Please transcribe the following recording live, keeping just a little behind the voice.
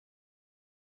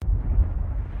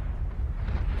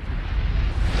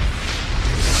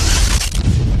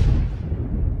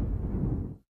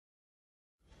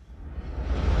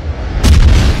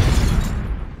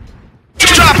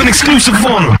exclusive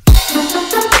on them.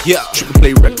 Yeah, Trigga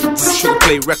play records. Trigga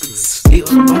play records. Yeah,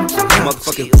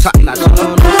 motherfucking top notch.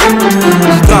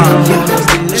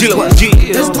 Gilo, G.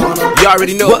 You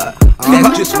already know.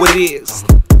 That's just what it is.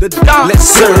 Let's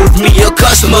serve me a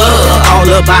customer, all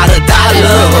about $1.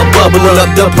 Bubble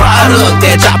up the product,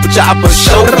 that chopper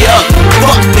show ya.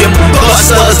 Fuck them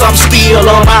busters, I'm still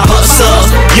on my hustle.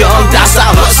 Young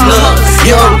docile hustler,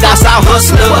 young docile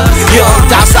hustler, young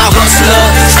docile hustler.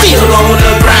 Still on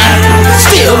the grind,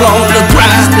 still on the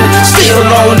grind, still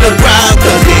on the grind.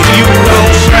 Cause if you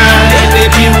don't shine, and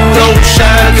if you don't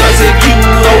shine, cause if you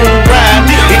don't grind,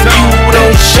 if you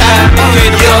don't shine,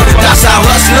 young docile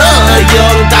hustler,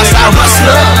 young docile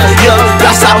hustler, young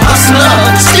docile hustler.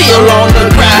 Still on the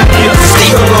grind,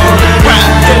 still on the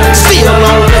grind, still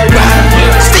on the grind,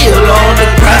 still on the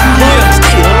grind,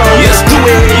 still on the grind. Let's do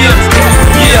it.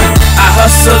 Yeah, I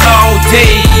hustle all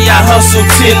day, I hustle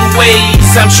 10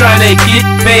 ways. I'm trying to get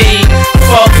paid.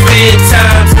 Fuck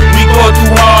bedtimes, we going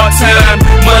through hard time.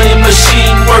 Money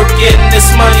machine working, this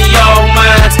money all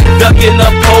mine. Ducking the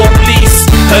police,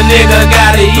 a nigga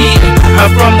gotta eat.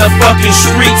 I'm from the fucking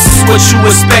streets, what you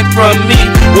expect from me?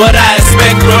 What I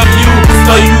expect from you?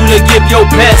 For you to give your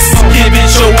best, give it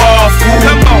your all, fool.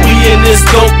 We in this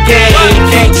dope game,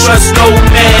 can't trust no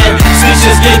man.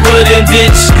 Switches get put in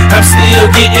ditch, I'm still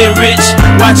getting rich.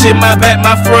 Watching my back,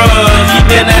 my front,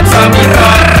 keeping that tummy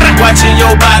up. Watching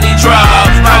your body drop,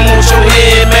 I want your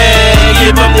head, man.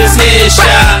 Give him this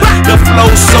headshot. The flow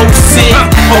so sick,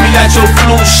 oh we got your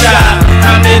flu shot.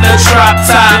 I'm in a drop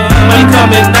top, money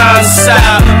coming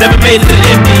non-stop. Never made it to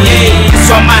the NBA,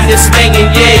 so I'm out here slinging,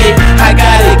 yeah. I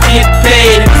gotta get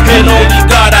paid, and only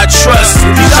God I trust.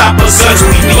 These choppers guns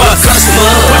we bust.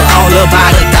 Customer, all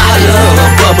about $1.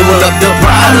 Bubble up the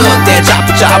product, that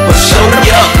chopper show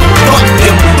ya. Fuck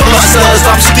them busters,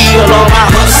 I'm still on my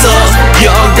hustle.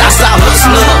 Young docile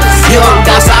hustler, young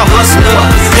docile hustler,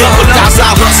 young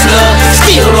docile hustler.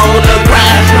 Still on the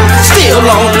grind, still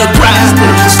on the grind,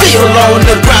 still on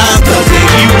the grind. Cause if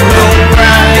you don't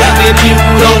grind, if you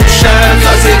don't shine,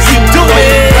 cause if you don't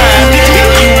grind,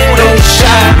 if you don't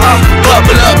shine,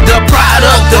 bubble up the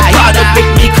product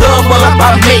make me come up.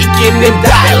 I'm making them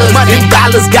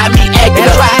dollars got me acting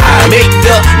up. I make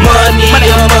the money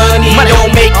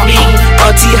don't make me.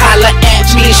 Auntie holla at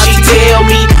me, she tell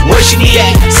me what she need.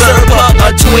 Serve her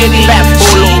a 20,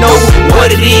 she know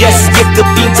what it is. If the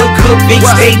beats are good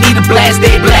beats, they need a blast,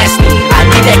 they blast me. I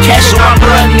need that cash so I'm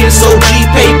running, so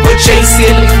G-paper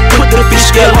chasing. Put the fish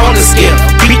scale on the scale,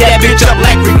 beat that bitch up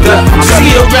like Trigga. I'm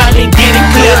still grinding, get it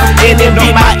clear, and then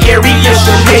be my area.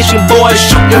 Asian boys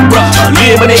shooting, bruh,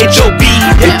 eliminate your beat.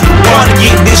 If you wanna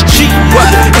get this G,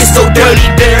 it's so dirty,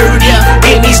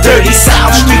 in these dirty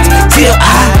South streets. Till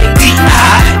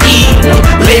I-D-I-E,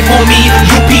 label me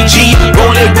UPG,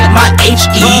 rolling with my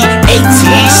H-E-A-T,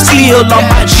 still on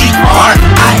my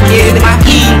G-R-I-N-E.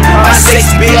 My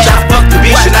sexy bitch, I fuck the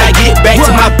bitch and I get back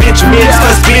to my Benjamins,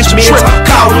 cause Benjamins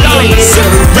call me.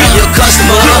 Be a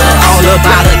customer, all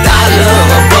about $1.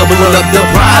 Bubble up the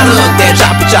product, that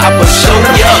chopper show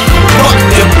ya. Fuck